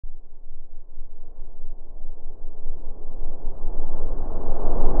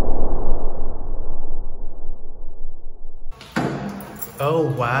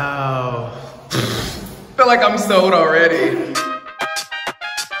Oh, wow. Feel like I'm sold already.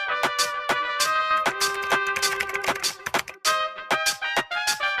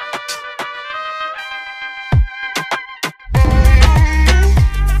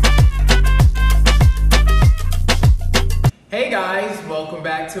 Hey guys, welcome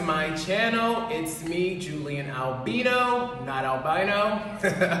back to my channel. It's me, JulianAlbino, not albino.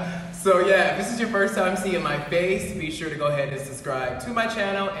 So yeah, if this is your first time seeing my face, be sure to go ahead and subscribe to my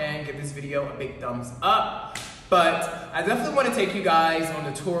channel and give this video a big thumbs up. But I definitely want to take you guys on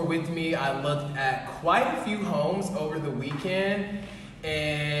the tour with me. I looked at quite a few homes over the weekend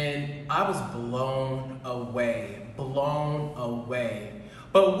and I was blown away.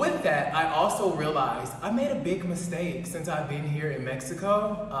 But with that, I also realized I made a big mistake since I've been here in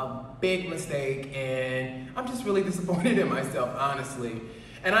Mexico. A big mistake, and I'm just really disappointed in myself, honestly.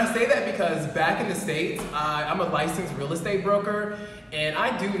 And I say that because back in the States, I'm a licensed real estate broker, and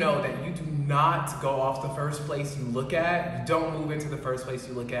I do know that you do not go off the first place you look at. You don't move into the first place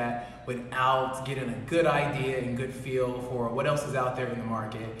you look at without getting a good idea and good feel for what else is out there in the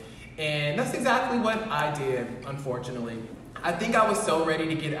market. And that's exactly what I did, unfortunately. I think I was so ready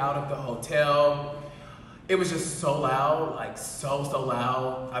to get out of the hotel. It was just so loud, like so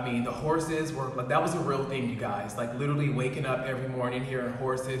loud. I mean, the horses were, like, that was a real thing, you guys. Like literally waking up every morning hearing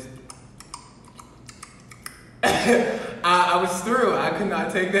horses. I was through, I could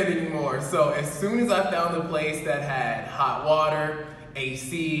not take that anymore. So as soon as I found a place that had hot water,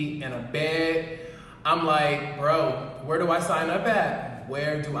 AC, and a bed, I'm like, bro, where do I sign up at?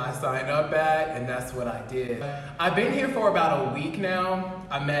 Where do I sign up at? And that's what I did. I've been here for about a week now.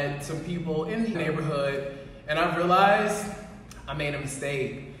 I met some people in the neighborhood and I realized I made a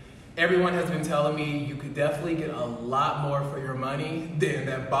mistake. Everyone has been telling me you could definitely get a lot more for your money than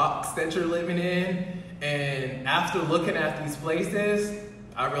that box that you're living in. And after looking at these places,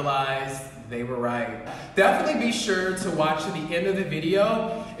 I realized they were right. Definitely be sure to watch to the end of the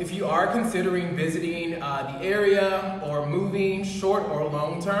video if you are considering visiting the area or moving short or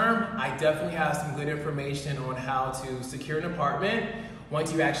long term. I definitely have some good information on how to secure an apartment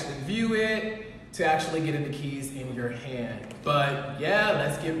once you actually view it, to actually getting the keys in your hand. But yeah,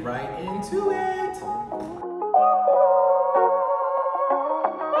 let's get right into it.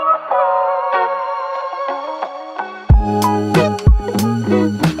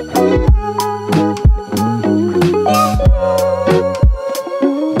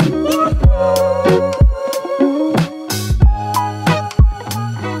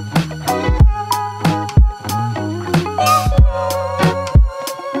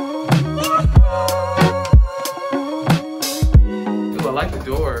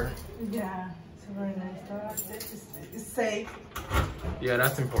 Yeah,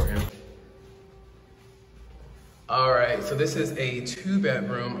 that's important. All right, so this is a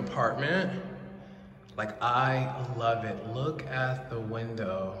 2-bedroom apartment. Like, I love it. Look at the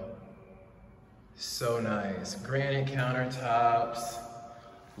window. So nice. Granite countertops,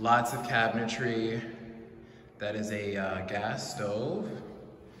 lots of cabinetry. That is a gas stove.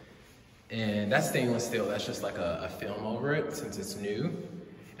 And that's stainless steel. That's just like a film over it since it's new.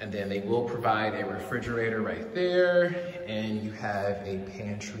 And then they will provide a refrigerator right there, and you have a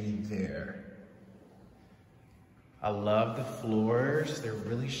pantry there. I love the floors, they're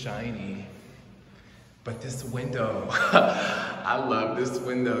really shiny. But this window, I love this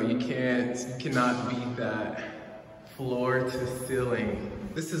window. You cannot beat that. Floor to ceiling.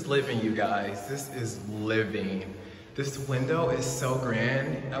 This is living, you guys, this is living. This window is so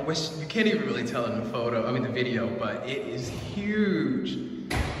grand. I wish, you can't even really tell in the video, but it is huge.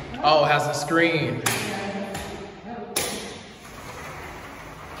 Oh, it has a screen.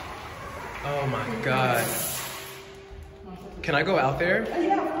 Oh my God. Can I go out there?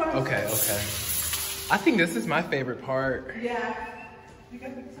 Yeah, of course. Okay. I think this is my favorite part. Yeah. You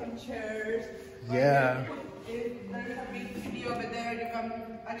can put some chairs. Yeah. If there's a big TV over there, you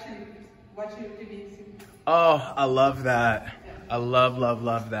can actually watch your TV. Oh, I love that. I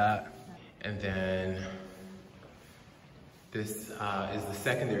love that. And then this is the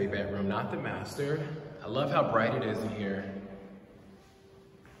secondary bedroom, not the master. I love how bright it is in here.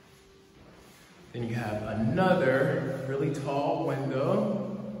 Then you have another really tall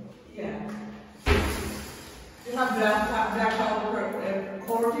window. Yeah. You have black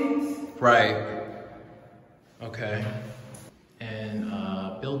curtains. Right. Okay. And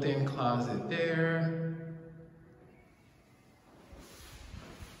built-in closet there.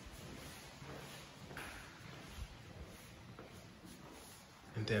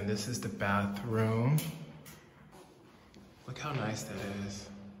 And then this is the bathroom. Look how nice that is.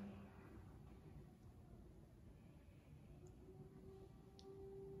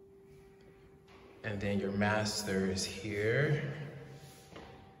 And then your master is here.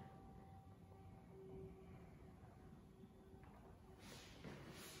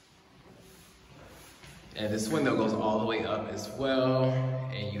 And this window goes all the way up as well.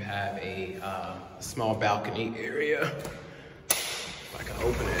 And you have a small balcony area. If I can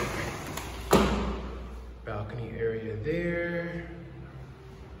open it. Balcony area there.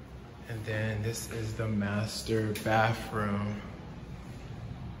 And then this is the master bathroom.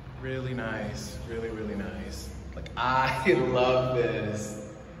 Really nice, really, really nice. Like, I love this.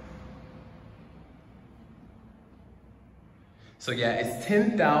 So yeah, it's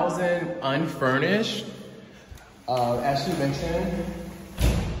 10,000 unfurnished. As she mentioned,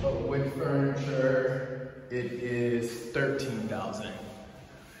 but with furniture, it is 13,000.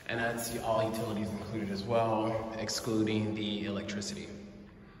 And that's all utilities included as well, excluding the electricity.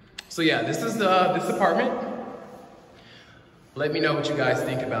 So yeah, this is this apartment. Let me know what you guys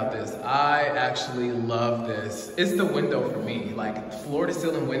think about this. I actually love this. It's the window for me. Like, floor to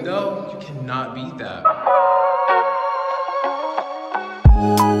ceiling window, you cannot beat that.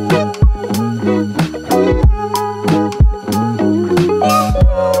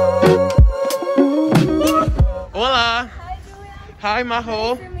 Hola. Hi, Julia. Hi,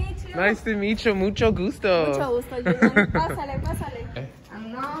 Majo. Nice to meet you. Nice to meet you. Mucho gusto. Mucho gusto, Julian. Pásale, pásale.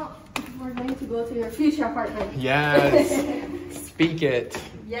 And now we're going to go to your future apartment. Yes. Speak it.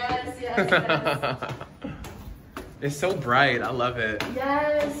 Yes, yes, yes. It's so bright. I love it.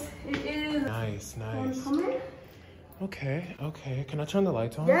 Yes, it is. Nice, nice. Come in? Okay, okay. Can I turn the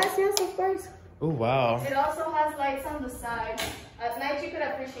lights on? Yes, yes, of course. Oh, wow. It also has lights on the side. At night, you could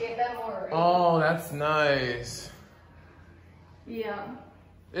appreciate them more. Right? Oh, that's nice. Yeah.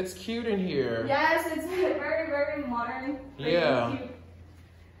 It's cute in here. Yes, it's very, very modern. Very Yeah. cute.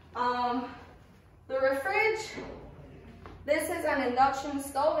 The fridge. This is an induction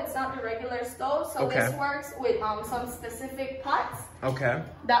stove. It's not the regular stove, so Okay. this works with some specific pots Okay.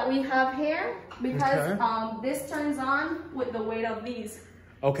 that we have here because Okay. this turns on with the weight of these.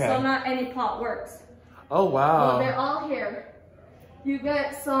 Okay. So not any pot works. Oh, Well, wow. they're all here. You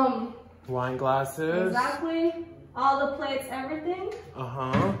get some Wine glasses. exactly all the plates, everything.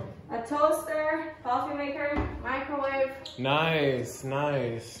 Uh-huh. A toaster, coffee maker, microwave. Nice,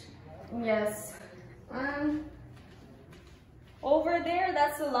 nice. Yes. Over there,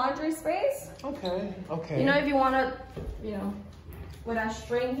 that's the laundry space. Okay, okay. You know, if you want to, you know, with a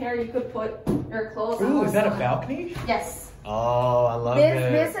string here, you could put your clothes on. Ooh, is that a balcony? Yes. Oh, I love This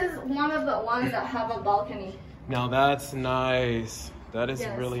it. this is one of the ones that have a balcony. Now that's nice. That is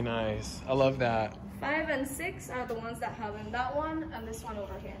Yes. really nice. I love that. 5 and 6 are the ones that have in that one, and this one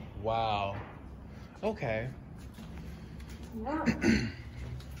over here. Wow. Okay. Yeah.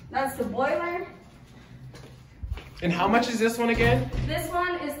 That's the boiler. And how much is this one again? This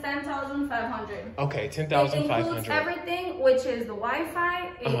one is 10,500. Okay, It 10,500. includes everything, which is the Wi-Fi,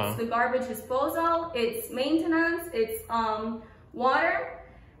 it's the garbage disposal, it's maintenance, it's water,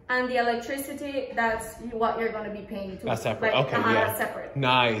 and the electricity. That's what you're going to be paying to. That's separate. Like, Okay, yeah. That's separate.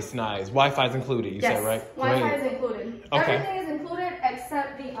 Nice, nice. Wi-Fi's included, you said, right? Wi-Fi Great. is included. Okay. Everything is included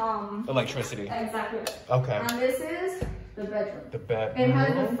except the Electricity. exactly. Okay. And this is the bedroom. The bed. It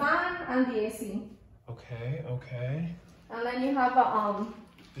has the fan and the AC. Okay, okay. And then you have a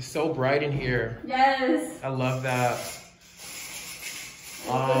It's so bright in here. yes. I love that.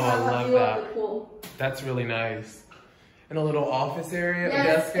 You Oh, can I have a love view that. of the pool. That's really nice. And a little office area, a Yes,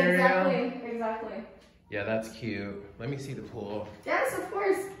 desk area. exactly, exactly. Yeah, that's cute. Let me see the pool. Yes, of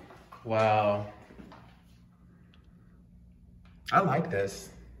course. Wow. I like this.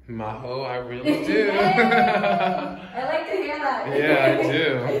 Majo, I really do. Yay! I like to hear that. Yeah, I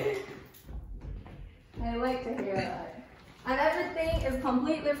do. Oh. I like to hear that. And everything is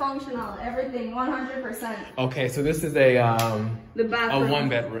completely functional. Everything, 100%. Okay, so this is a The bathroom. one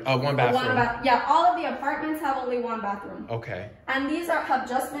bathroom. Yeah, all of the apartments have only one bathroom. Okay. And these have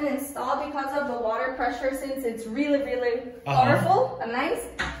just been installed because of the water pressure, since it's really, really powerful and nice.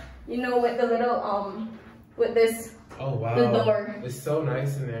 You know, with the little with this. Oh wow. The door. It's so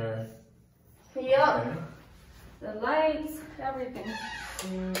nice in there. Yeah. Okay. The lights, everything.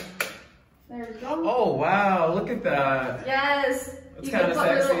 There we go. Oh wow, look at that. Yes. That's You kind can of put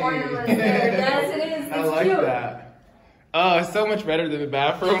sexy. little ornaments there. Yes, it is. It's I like cute. that. Oh, it's so much better than the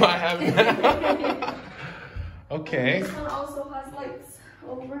bathroom I have now. Okay. And this one also has lights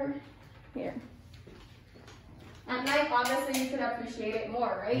over here. At night, obviously, you can appreciate it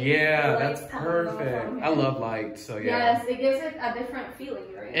more, right? Yeah, The that's lights coming from perfect. here. I love lights, so yeah. Yes, it gives it a different feeling,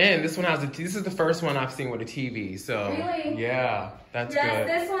 right? And this one has this is the first one I've seen with a TV, so Really? yeah, that's Yes, good.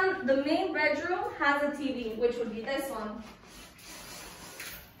 this one, the main bedroom has a TV, which would be this one.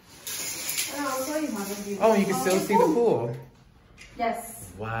 I'll show you how to do. Oh, you can still see the pool.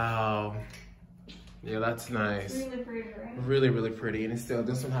 Yes. Wow. Yeah, that's nice. Really pretty, right? Really, really pretty. And it's still,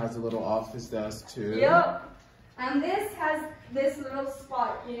 this one has a little office desk too. Yep. And this has this little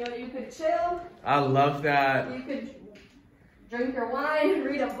spot. You know, you could chill. I love that. You could drink your wine,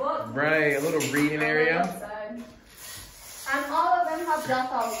 read a book. Right, a little reading area. And all of them have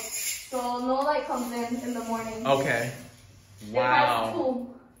blackouts, so no light comes in the morning. Okay. Wow. It has two.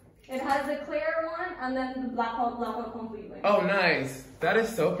 It has the clear one and then the blackout completely. Oh, nice. That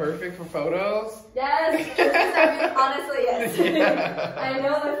is so perfect for photos. Yes. Honestly, yes. Yeah. I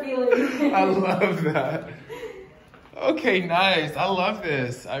know the feeling. I love that. Okay, nice. I love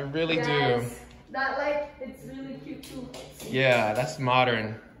this. I really do. That light, it's really cute too. Yeah, that's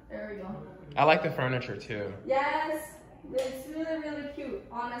modern. There we go. I like the furniture too. Yes. It's really, really cute,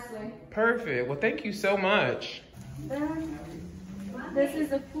 honestly. Perfect. Well, thank you so much. Then, this is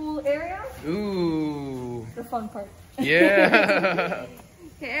the pool area. Ooh. The fun part. Yeah.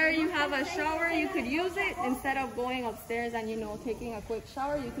 Here you have a shower. You could use it instead of going upstairs and, you know, taking a quick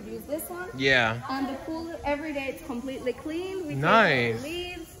shower. You could use this one. Yeah. And the pool, every day it's completely clean. We Nice. take the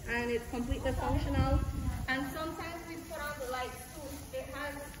leaves and it's completely functional. And sometimes we put on the lights too. It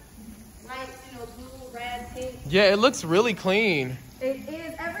has lights, you know, blue, red, pink. Yeah, it looks really clean. It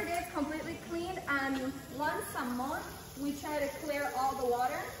is. Every day it's completely clean, and once a month we try to clear all the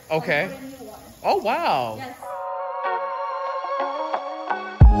water. Okay. And put in new water. Oh, wow. Yes.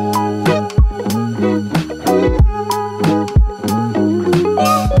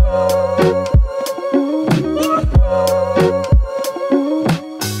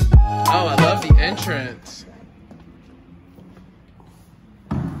 Oh, I love the entrance.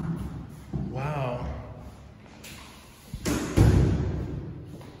 Wow.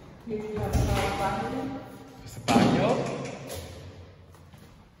 It's a baño?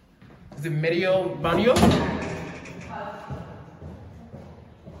 Is it medio baño?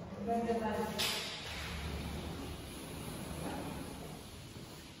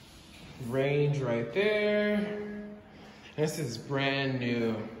 Range right there. This is brand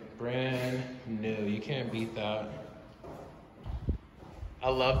new. Brand new. You can't beat that. I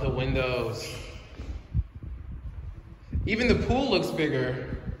love the windows. Even the pool looks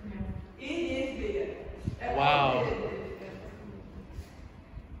bigger. It is bigger. Wow.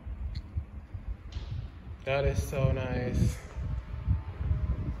 That is so nice.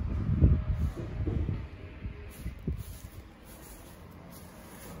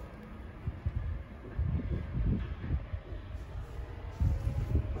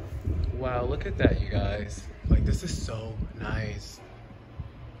 Wow, look at that, you guys. Like, this is so nice.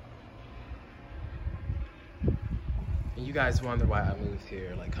 And you guys wonder why I moved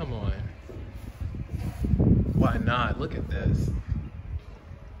here. Like, come on. Why not? Look at this.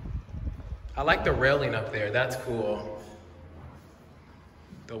 I like the railing up there. That's cool.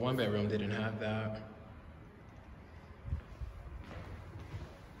 The one bedroom didn't have that.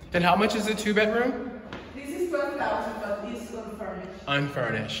 And how much is the 2-bedroom? This is 12,000, but it's unfurnished.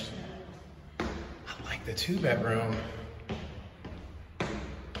 Unfurnished. I like the 2-bedroom.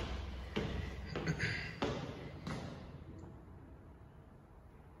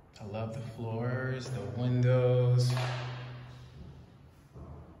 I love the floors, the windows.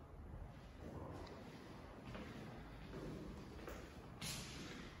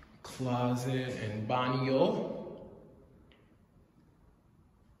 Closet and baño.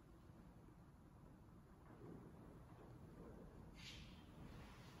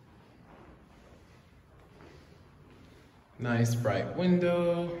 Nice bright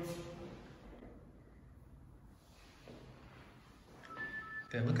window.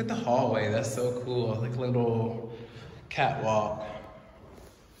 Then look at the hallway, that's so cool. Like a little catwalk.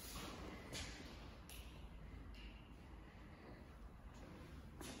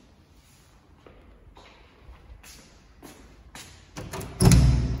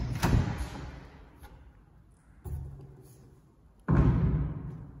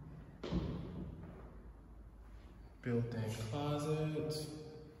 Built-in closet.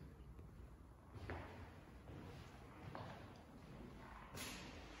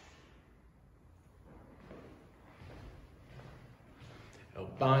 El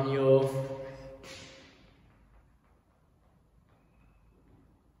baño.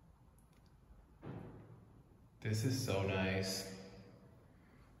 This is so nice.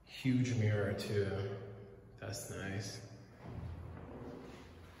 Huge mirror too. That's nice.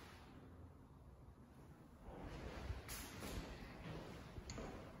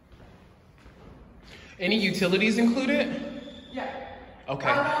 Any utilities included? Yeah. Okay.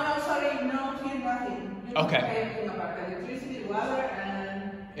 Oh, no, sorry, no, here nothing. You Okay. pay everything about electricity, water,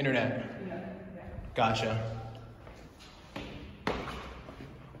 and Internet. yeah. Gotcha.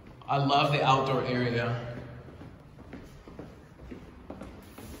 I love the outdoor area.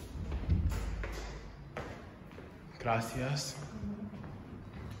 Gracias.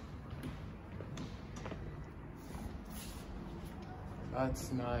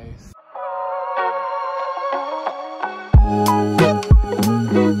 That's nice.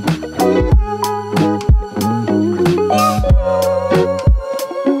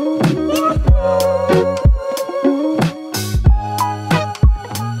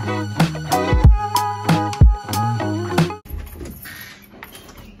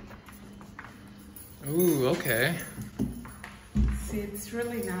 Ooh, okay. See, it's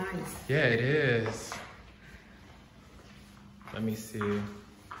really nice. Yeah, it is. Let me see.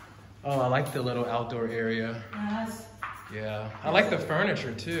 Oh, I like the little outdoor area. Yes. Yeah, I like the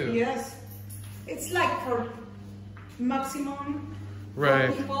furniture too. Yes. It's like for maximum Right.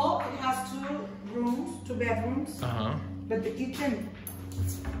 4 people. It has 2 rooms, 2 bedrooms. Uh-huh. But the kitchen,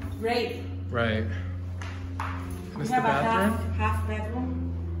 it's great. Right. We This the have a bathroom? half bedroom.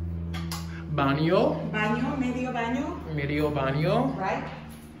 Baño. Baño, medio baño. Medio baño. Right?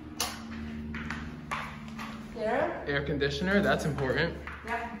 Here. Air conditioner, that's important.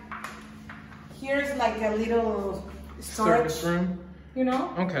 Yeah. Here's like a little storage, Service room. you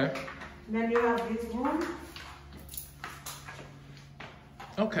know? Okay. Then you have this room.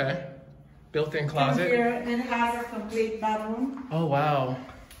 Okay. Built-in And closet. here it has a complete bathroom. Oh, wow.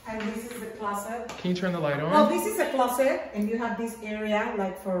 And this is the closet. Can you turn the light on? Well, this is a closet, and you have this area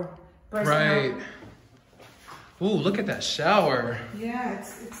like for personal. Right. Ooh, look at that shower. Yeah,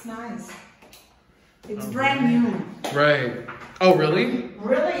 it's nice. It's brand new. Right. Oh, really?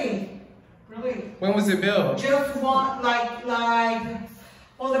 Really, really. When was it built? Just one like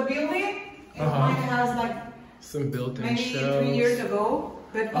well, the building Uh-huh. it has like Some built-in maybe shelves. 3 years ago,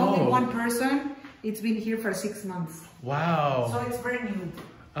 but only Oh. one person. It's been here for 6 months, Wow. so it's brand new.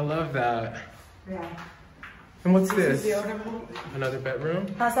 I love that. Yeah. And what's This is this? the other room. Another bedroom?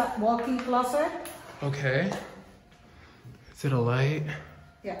 Has a walk-in closet. Okay. Is it a light?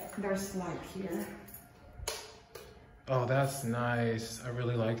 Yeah, there's light here. Oh, that's nice. I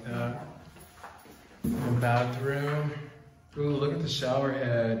really like that. And bathroom. Ooh, look at the shower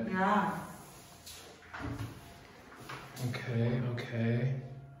head. Yeah. Okay, okay.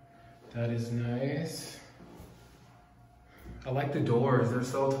 That is nice. I like the doors. They're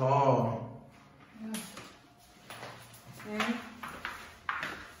so tall. And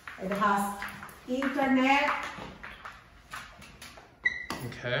it has internet.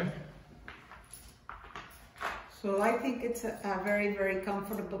 Okay. So I think it's a very, very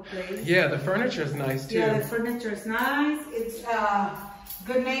comfortable place. Yeah, the furniture is nice too. Yeah, the furniture is nice. It's a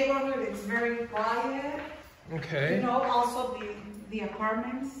good neighborhood. It's very quiet. Okay. You know, also the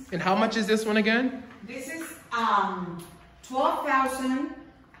apartments. And how much is this one again? This is 12,000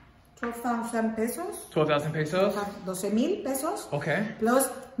 pesos. 12,000 pesos? 12,000 pesos. Okay. Plus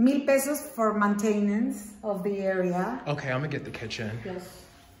 1,000 pesos for maintenance of the area. Okay, I'm gonna get the kitchen. Yes.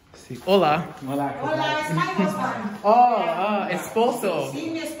 See. Hola. Hola, it's my husband. Oh, esposo. Sí,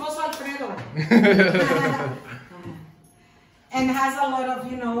 mi esposo Alfredo. And has a lot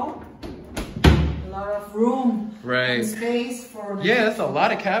of, you know, a lot of room. Right. And space for the, Yeah, that's a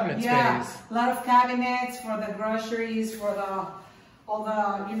lot of cabinet yeah, space. a lot of cabinets for the groceries, for all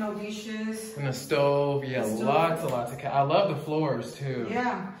the, you know, dishes. And the stove, yeah, The stove. lots of I love the floors too.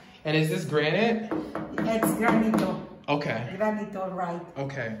 Yeah. And is this granite? It's granito. Okay. Granito, right.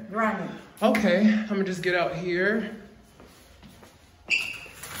 Okay. Granite. Okay, I'm gonna just get out here.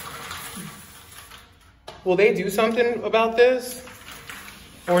 Will they do something about this?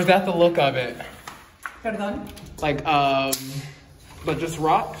 Or is that the look of it? Perdón? Like, but just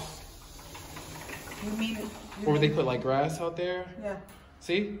rocks? You mean? Or they put like grass out there? Yeah.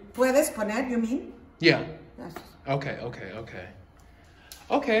 See? ¿Puedes poner, you mean? Yeah. Yes. Okay, okay, okay.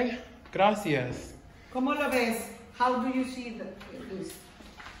 Okay, gracias. ¿Cómo lo ves? How do you see this?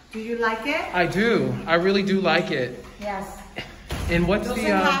 Do you like it? I do. I really do like it. Yes. And what's Doesn't the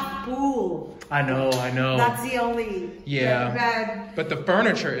have pool. I know. That's the only. Yeah. But the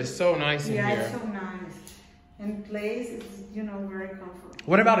furniture is so nice in Yeah, here. it's so nice. And place is, you know, very comfortable.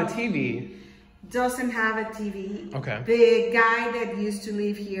 What about a TV? Doesn't have a TV. Okay. The guy that used to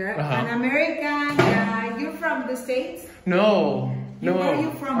live here, Uh-huh. an American guy. You're from the States? No. No. Where are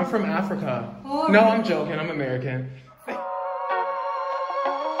you from? I'm from Africa. Oh, no, really? I'm joking. I'm American.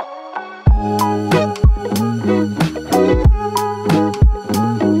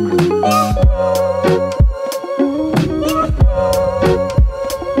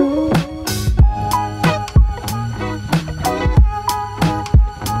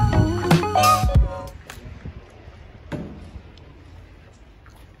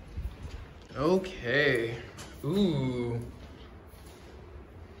 Okay. Ooh.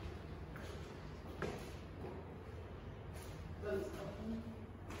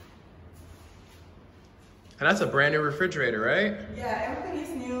 And that's a brand new refrigerator, right? Yeah, everything is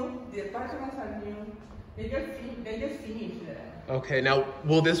new. The apartments are new. They just finished it. Okay, now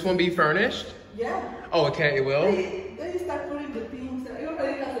will this one be furnished? Yeah. Oh, okay, it will? They start putting the things. It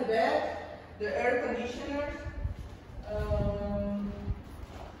already has a bed, the air conditioners.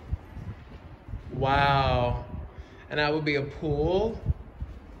 Wow. And that would be a pool.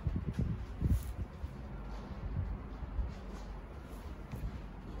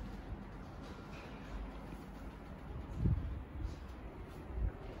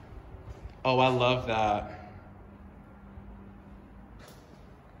 Oh, I love that.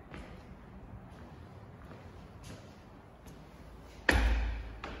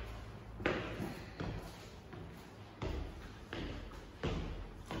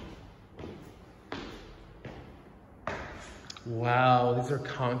 Wow, these are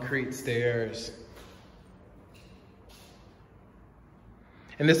concrete stairs.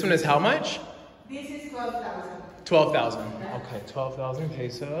 And this one is how much? This is 12,000. 12,000. Okay, 12,000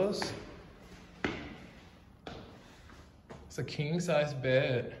 pesos. It's a king size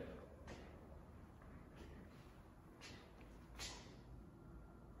bed.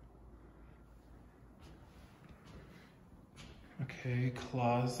 Okay,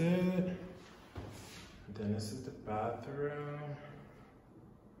 closet. Then this is the bathroom.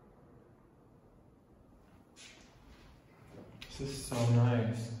 This is so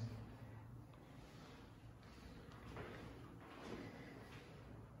nice.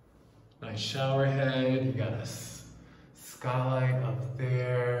 Nice shower head. You got a skylight up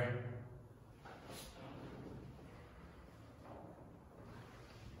there.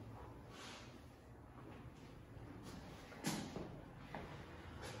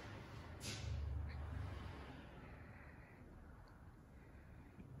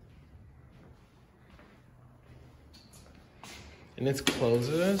 And it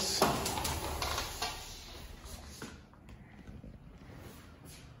closes.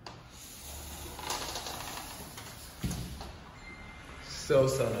 So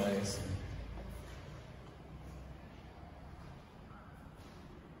nice.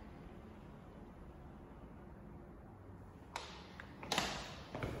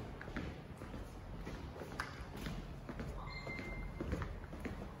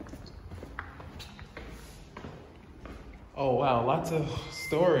 Oh wow, lots of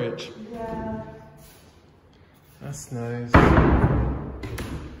storage. Yeah. That's nice.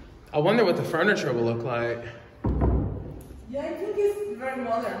 I wonder what the furniture will look like. Yeah, I think it's very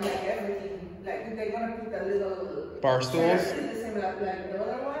modern, like everything. Like they're gonna put a little Bar stools? It's the same like the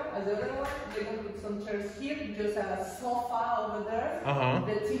other one. As the other one, they're gonna put some chairs here, just a sofa over there,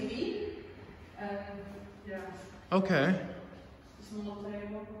 the TV, and yeah. Okay. Small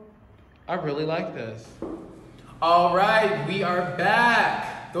table. I really like this. All right, we are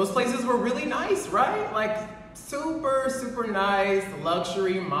back. Those places were really nice, right? Like super nice,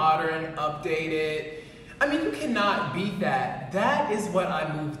 luxury, modern, updated. I mean, you cannot beat that. That is what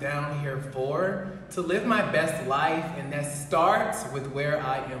I moved down here for, to live my best life, and that starts with where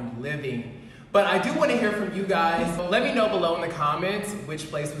I am living. But I do want to hear from you guys. Let me know below in the comments which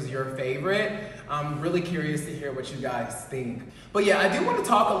place was your favorite. I'm really curious to hear what you guys think. But yeah, I do want to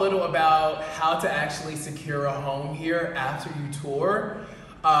talk a little about how to actually secure a home here after you tour.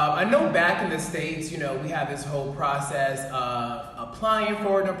 I know back in the States, you know, we have this whole process of applying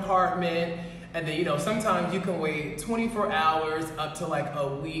for an apartment, and then, you know, sometimes you can wait 24 hours up to like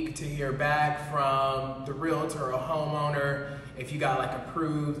a week to hear back from the realtor or homeowner if you got like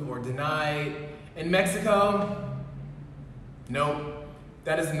approved or denied. In Mexico, nope.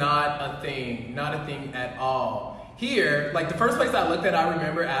 That is not a thing at all. Here, like the first place I looked at, I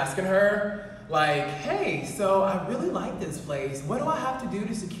remember asking her, like, hey, so I really like this place. What do I have to do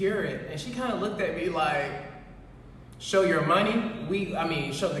to secure it? And she kind of looked at me like, show your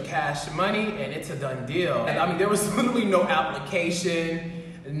money. Show the cash money and it's a done deal. And I mean, there was literally no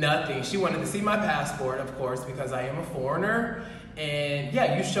application, nothing. She wanted to see my passport, of course, because I am a foreigner. And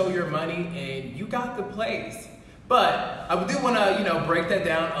yeah, you show your money and you got the place. But I do want to, you know, break that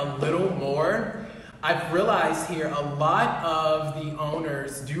down a little more. I've realized here a lot of the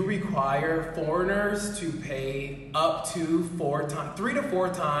owners do require foreigners to pay up to 3 to 4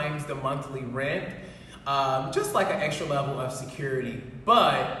 times the monthly rent, just like an extra level of security.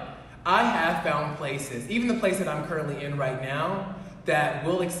 But I have found places, even the place that I'm currently in right now, that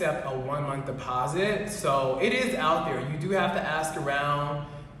will accept a 1-month deposit. So it is out there. You do have to ask around.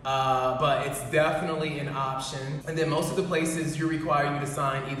 but it's definitely an option. And then most of the places require you to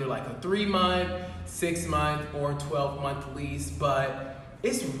sign either like a 3-month, 6-month, or 12-month lease, but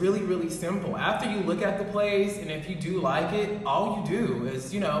it's really, really simple. After you look at the place, and if you do like it, all you do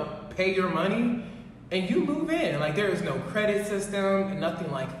is, pay your money and you move in. Like, there is no credit system,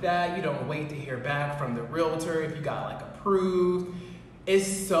 nothing like that. You don't wait to hear back from the realtor if you got like approved. It's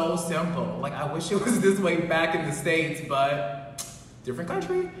so simple. Like, I wish it was this way back in the States, but different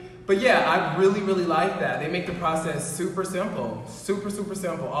country. But yeah, I really, really like that. They make the process super simple, super, super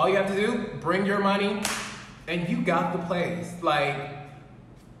simple. All you have to do, bring your money and you got the place. Like,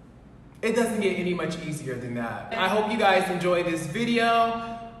 it doesn't get any much easier than that. I hope you guys enjoyed this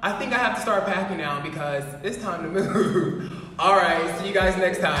video. I think I have to start packing now because it's time to move. All right, see you guys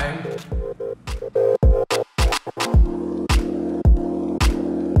next time.